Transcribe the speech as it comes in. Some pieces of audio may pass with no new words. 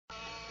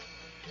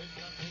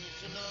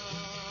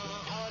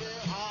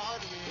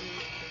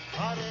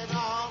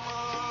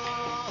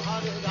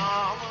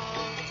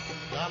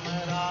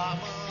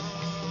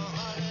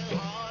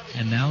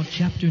And now,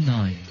 Chapter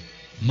 9,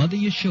 Mother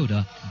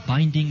Yasoda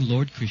binding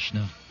Lord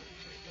Krishna.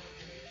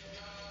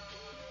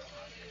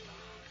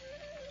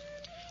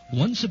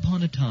 Once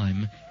upon a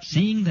time,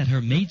 seeing that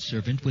her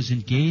maidservant was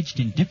engaged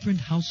in different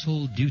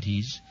household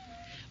duties,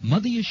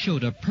 Mother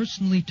Yasoda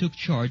personally took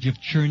charge of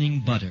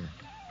churning butter.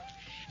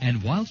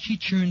 And while she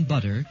churned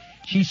butter,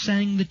 she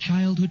sang the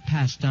childhood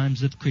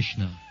pastimes of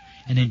Krishna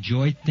and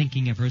enjoyed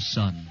thinking of her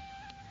son.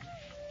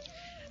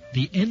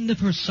 The end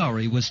of her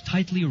sari was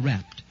tightly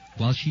wrapped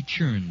while she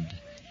churned,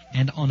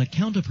 and on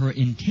account of her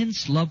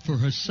intense love for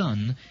her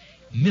son,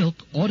 milk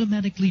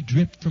automatically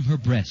dripped from her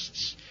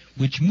breasts,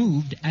 which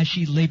moved as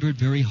she labored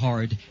very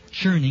hard,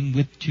 churning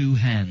with 2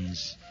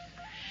 hands.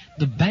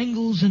 The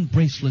bangles and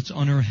bracelets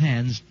on her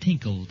hands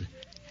tinkled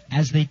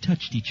as they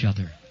touched each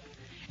other,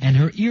 and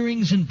her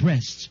earrings and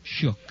breasts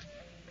shook.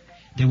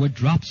 There were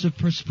drops of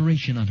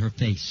perspiration on her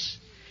face,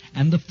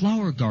 and the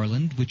flower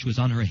garland which was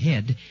on her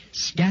head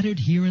scattered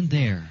here and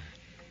there.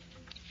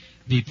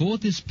 Before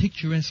this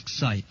picturesque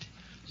sight,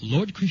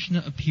 Lord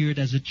Krishna appeared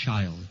as a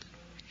child.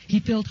 He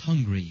felt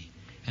hungry,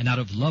 and out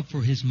of love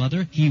for his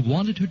mother, he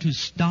wanted her to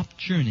stop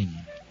churning.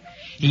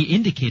 He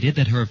indicated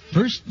that her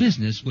first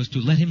business was to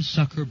let him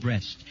suck her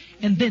breast,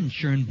 and then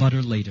churn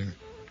butter later.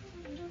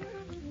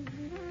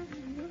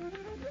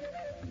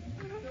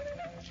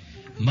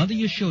 Mother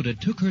Yasoda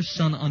took her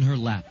son on her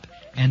lap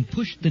and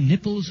pushed the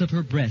nipples of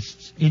her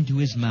breasts into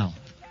his mouth.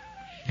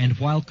 And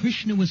while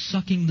Krishna was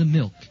sucking the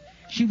milk,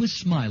 she was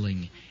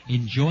smiling,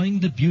 enjoying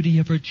the beauty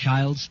of her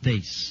child's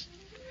face.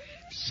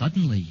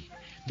 Suddenly,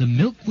 the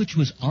milk which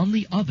was on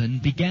the oven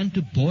began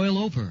to boil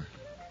over.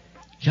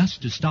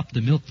 Just to stop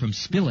the milk from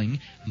spilling,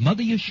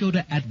 Mother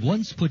Yasoda at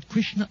once put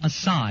Krishna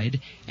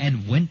aside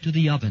and went to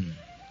the oven.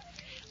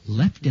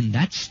 Left in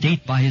that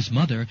state by his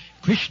mother,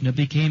 Krishna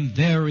became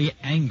very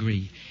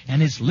angry,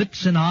 and his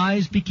lips and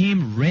eyes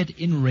became red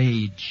in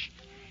rage.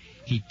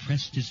 He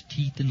pressed his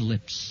teeth and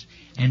lips,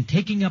 and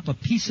taking up a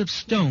piece of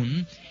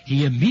stone,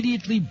 he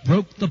immediately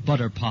broke the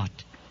butter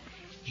pot.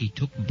 He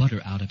took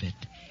butter out of it,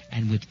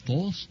 and with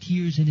false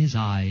tears in his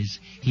eyes,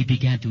 he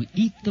began to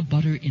eat the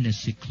butter in a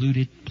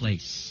secluded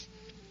place.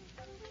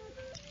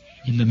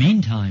 In the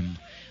meantime,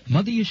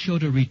 Mother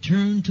Yasoda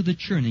returned to the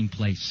churning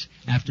place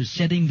after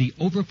setting the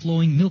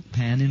overflowing milk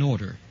pan in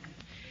order.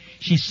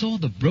 She saw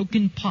the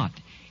broken pot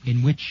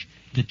in which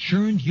the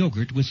churned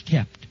yogurt was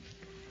kept.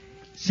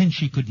 Since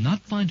she could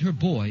not find her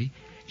boy,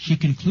 she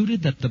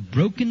concluded that the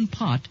broken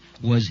pot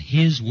was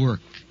his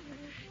work.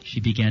 She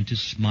began to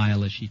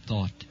smile as she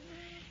thought,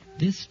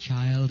 "This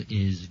child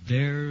is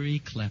very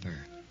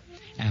clever.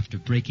 After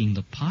breaking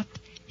the pot,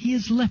 he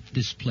has left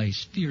this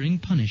place fearing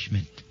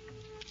punishment."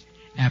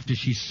 After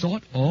she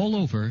sought all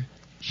over,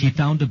 she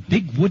found a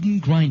big wooden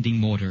grinding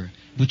mortar,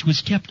 which was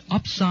kept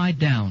upside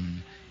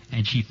down,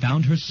 and she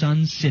found her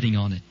son sitting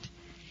on it.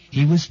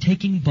 He was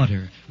taking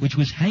butter, which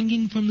was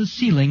hanging from the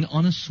ceiling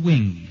on a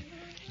swing,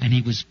 and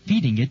he was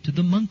feeding it to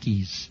the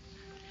monkeys.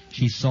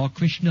 She saw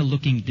Krishna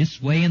looking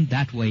this way and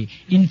that way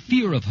in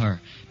fear of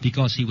her,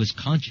 because he was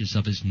conscious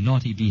of his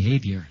naughty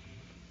behavior.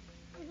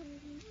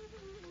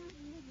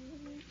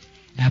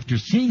 After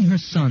seeing her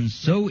son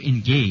so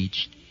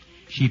engaged,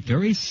 she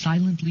very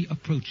silently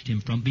approached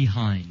him from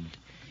behind.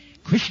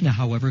 Krishna,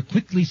 however,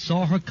 quickly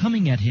saw her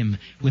coming at him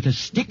with a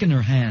stick in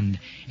her hand,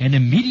 and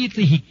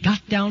immediately he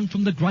got down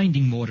from the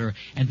grinding mortar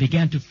and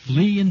began to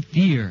flee in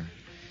fear.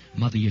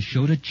 Mother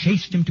Yasoda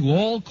chased him to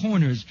all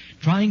corners,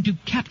 trying to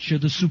capture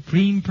the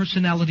Supreme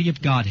Personality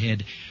of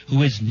Godhead,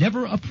 who is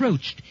never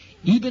approached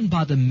even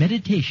by the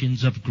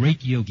meditations of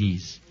great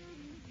yogis.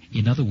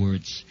 In other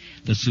words,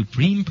 the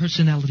Supreme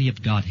Personality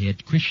of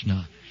Godhead,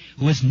 Krishna,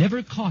 who is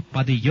never caught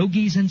by the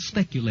yogis and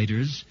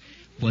speculators,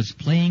 was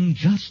playing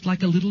just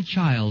like a little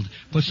child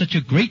for such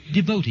a great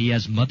devotee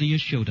as Mother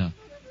Yasoda.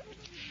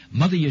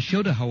 Mother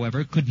Yasoda,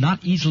 however, could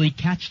not easily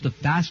catch the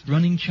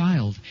fast-running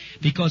child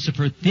because of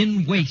her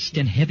thin waist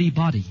and heavy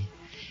body.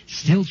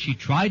 Still, she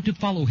tried to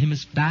follow him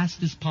as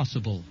fast as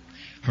possible.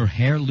 Her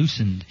hair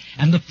loosened,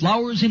 and the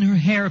flowers in her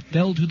hair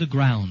fell to the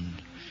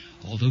ground.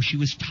 Although she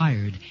was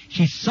tired,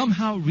 she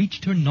somehow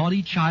reached her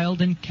naughty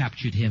child and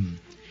captured him.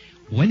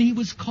 When he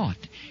was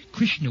caught,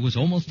 Krishna was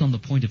almost on the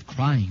point of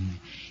crying.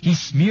 He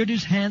smeared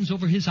his hands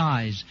over his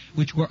eyes,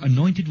 which were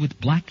anointed with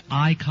black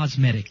eye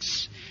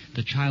cosmetics.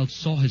 The child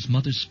saw his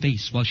mother's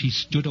face while she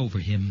stood over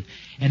him,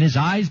 and his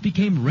eyes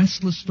became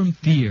restless from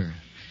fear.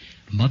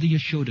 Mother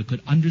Yasoda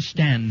could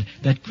understand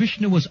that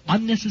Krishna was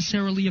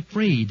unnecessarily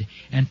afraid,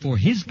 and for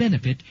his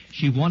benefit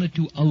she wanted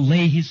to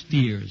allay his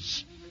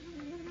fears.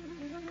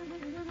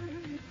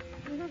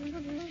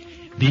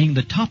 Being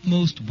the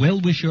topmost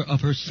well-wisher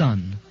of her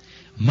son,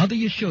 Mother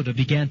Yasoda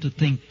began to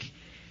think,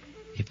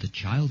 "If the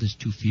child is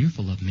too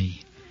fearful of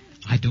me,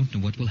 I don't know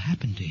what will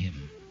happen to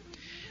him."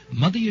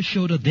 Mother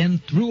Yasoda then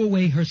threw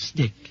away her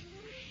stick.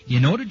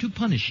 In order to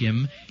punish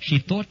him, she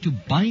thought to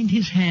bind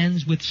his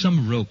hands with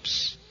some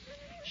ropes.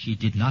 She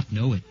did not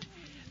know it,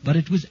 but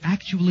it was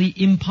actually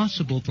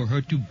impossible for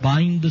her to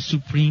bind the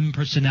Supreme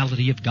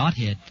Personality of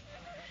Godhead.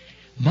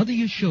 Mother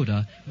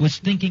Yasoda was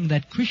thinking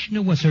that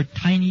Krishna was her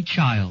tiny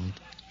child.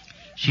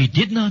 She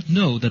did not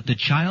know that the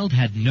child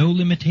had no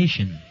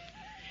limitation.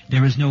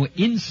 There is no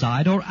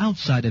inside or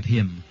outside of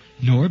him,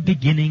 nor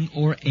beginning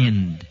or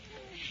end.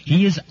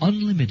 He is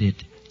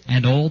unlimited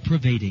and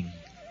all-pervading.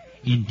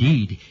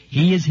 Indeed,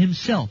 he is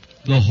himself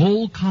the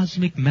whole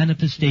cosmic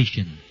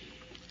manifestation.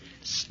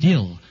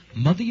 Still,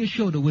 Mother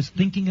Yasoda was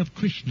thinking of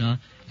Krishna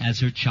as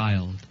her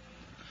child.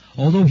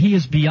 Although he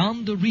is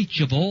beyond the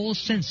reach of all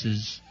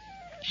senses,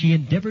 she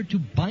endeavored to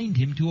bind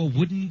him to a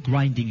wooden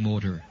grinding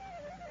mortar.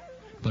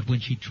 But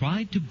when she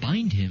tried to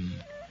bind him,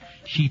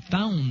 she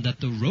found that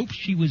the rope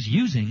she was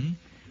using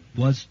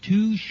was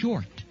too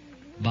short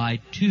by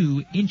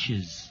 2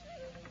 inches.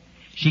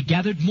 She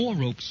gathered more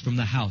ropes from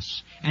the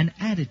house and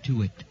added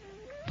to it,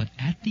 but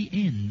at the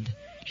end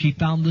she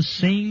found the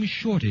same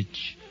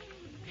shortage.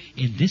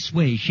 In this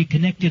way she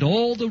connected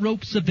all the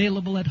ropes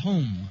available at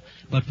home,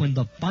 but when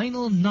the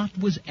final knot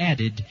was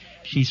added,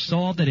 she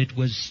saw that it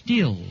was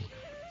still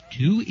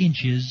 2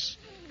 inches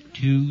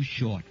too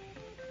short.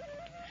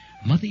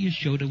 Mother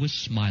Yasoda was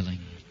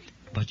smiling,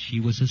 but she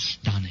was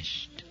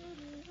astonished.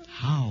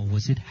 How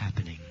was it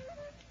happening?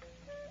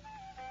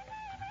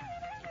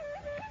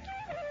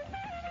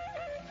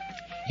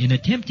 In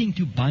attempting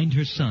to bind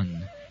her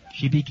son,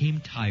 she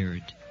became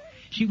tired.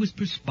 She was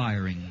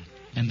perspiring,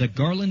 and the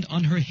garland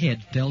on her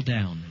head fell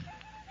down.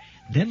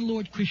 Then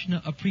Lord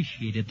Krishna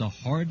appreciated the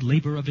hard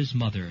labor of his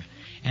mother,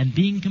 and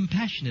being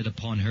compassionate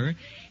upon her,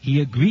 he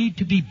agreed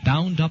to be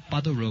bound up by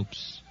the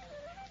ropes.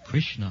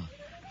 Krishna,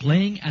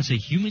 playing as a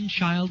human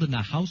child in the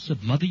house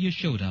of Mother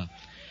Yasoda,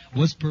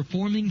 was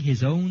performing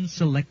his own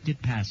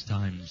selected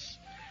pastimes.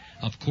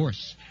 Of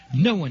course,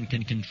 no one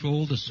can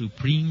control the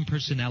Supreme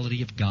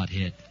Personality of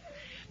Godhead.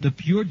 The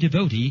pure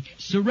devotee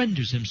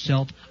surrenders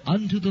himself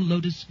unto the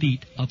lotus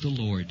feet of the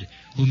Lord,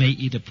 who may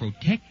either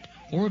protect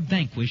or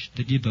vanquish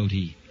the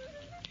devotee.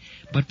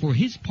 But for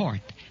his part,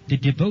 the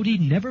devotee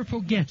never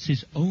forgets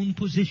his own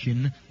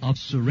position of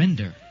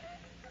surrender.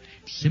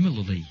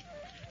 Similarly,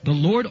 the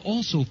Lord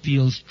also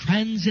feels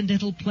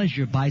transcendental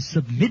pleasure by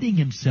submitting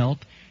himself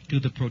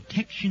to the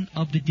protection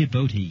of the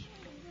devotee.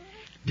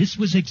 This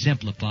was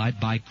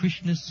exemplified by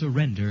Krishna's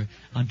surrender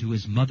unto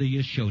his mother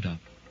Yasoda.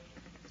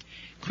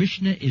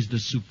 Krishna is the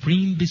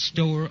supreme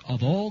bestower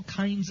of all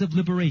kinds of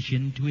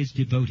liberation to his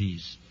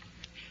devotees.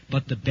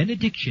 But the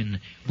benediction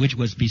which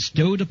was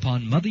bestowed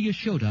upon Mother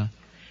Yasoda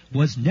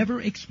was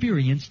never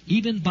experienced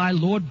even by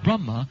Lord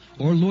Brahma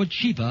or Lord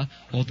Shiva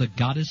or the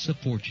goddess of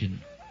fortune.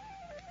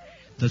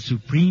 The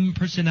Supreme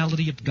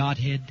Personality of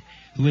Godhead,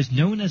 who is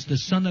known as the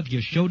son of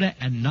Yasoda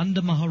and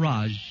Nanda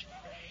Maharaj,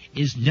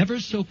 is never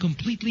so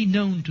completely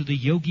known to the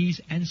yogis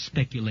and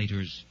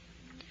speculators.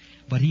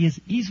 But he is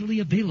easily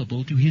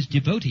available to his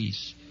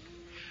devotees,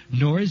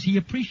 nor is he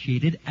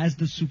appreciated as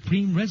the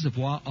supreme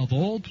reservoir of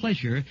all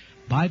pleasure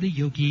by the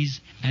yogis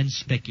and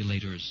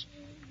speculators.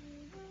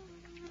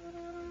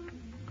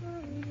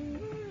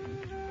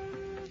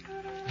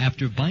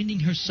 After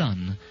binding her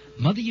son,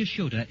 Mother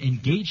Yasoda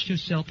engaged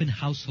herself in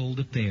household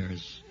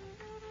affairs.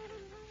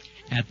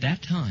 At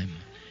that time,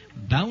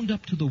 bound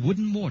up to the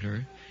wooden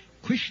mortar,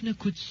 Krishna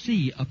could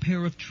see a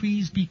pair of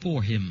trees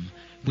before him,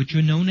 which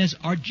are known as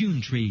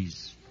Arjuna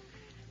trees.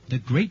 The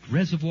great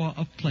reservoir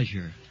of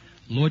pleasure,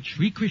 Lord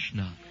Sri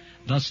Krishna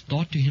thus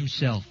thought to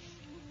himself,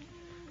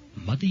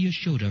 Mother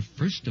Yasoda,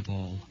 first of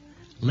all,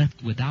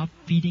 left without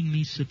feeding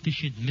me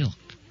sufficient milk,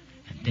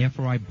 and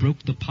therefore I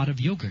broke the pot of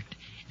yogurt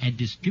and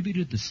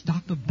distributed the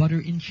stock of butter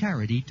in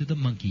charity to the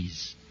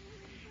monkeys.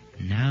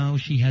 Now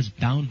she has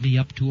bound me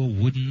up to a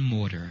wooden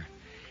mortar,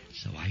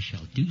 so I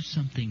shall do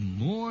something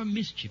more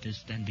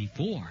mischievous than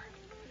before.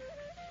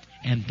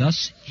 And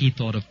thus he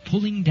thought of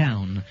pulling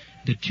down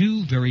the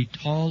 2 very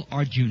tall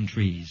Arjuna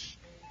trees.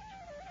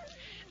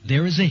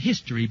 There is a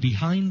history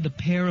behind the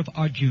pair of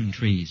Arjuna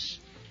trees.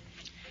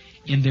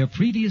 In their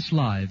previous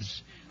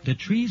lives, the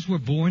trees were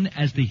born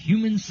as the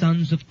human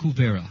sons of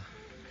Kuvera,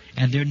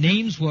 and their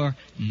names were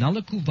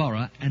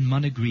Nalakuvara and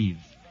Managriv.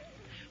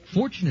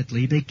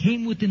 Fortunately, they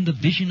came within the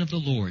vision of the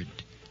Lord.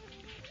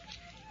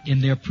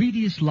 In their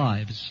previous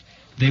lives,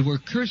 they were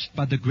cursed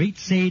by the great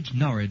sage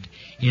Narad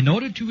in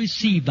order to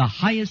receive the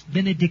highest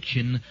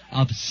benediction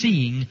of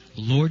seeing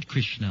Lord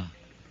Krishna.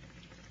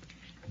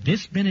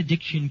 This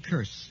benediction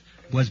curse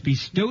was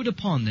bestowed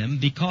upon them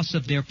because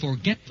of their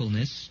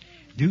forgetfulness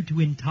due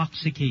to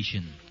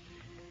intoxication.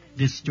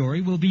 This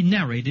story will be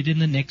narrated in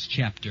the next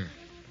chapter.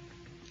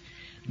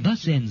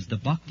 Thus ends the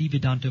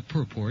Bhaktivedanta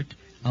purport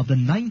of the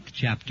 9th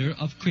chapter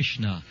of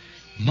Krishna,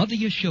 Mother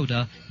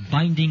Yasoda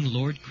binding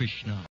Lord Krishna.